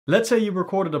Let's say you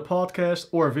recorded a podcast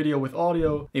or a video with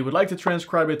audio and you would like to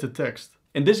transcribe it to text.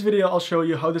 In this video I'll show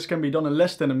you how this can be done in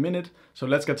less than a minute, so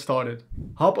let's get started.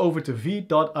 Hop over to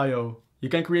Veed.io. You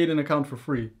can create an account for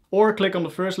free. Or click on the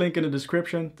first link in the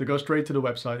description to go straight to the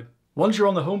website. Once you're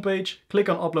on the homepage, click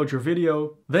on upload your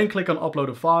video, then click on upload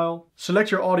a file, select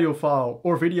your audio file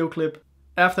or video clip.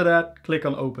 After that, click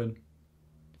on open.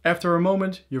 After a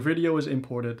moment, your video is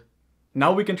imported.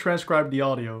 Now we can transcribe the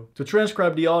audio. To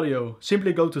transcribe the audio,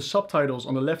 simply go to Subtitles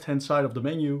on the left hand side of the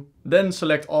menu, then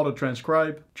select Auto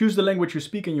Transcribe, choose the language you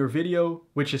speak in your video,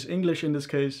 which is English in this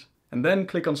case, and then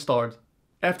click on Start.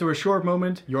 After a short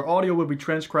moment, your audio will be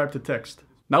transcribed to text.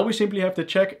 Now we simply have to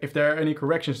check if there are any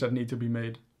corrections that need to be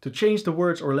made. To change the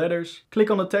words or letters, click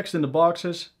on the text in the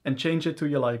boxes and change it to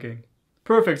your liking.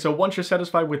 Perfect, so once you're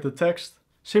satisfied with the text,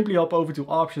 simply hop over to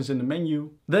Options in the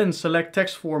menu, then select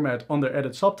Text Format under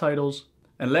Edit Subtitles,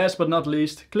 and last but not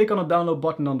least, click on the download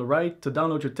button on the right to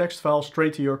download your text file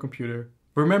straight to your computer.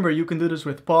 Remember, you can do this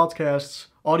with podcasts,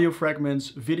 audio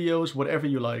fragments, videos, whatever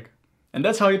you like. And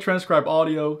that's how you transcribe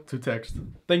audio to text.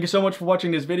 Thank you so much for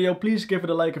watching this video. Please give it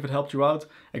a like if it helped you out,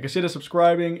 and consider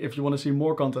subscribing if you want to see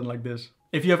more content like this.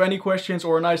 If you have any questions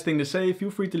or a nice thing to say,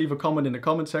 feel free to leave a comment in the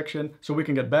comment section so we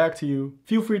can get back to you.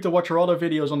 Feel free to watch our other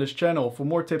videos on this channel for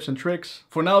more tips and tricks.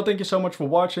 For now, thank you so much for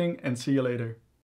watching and see you later.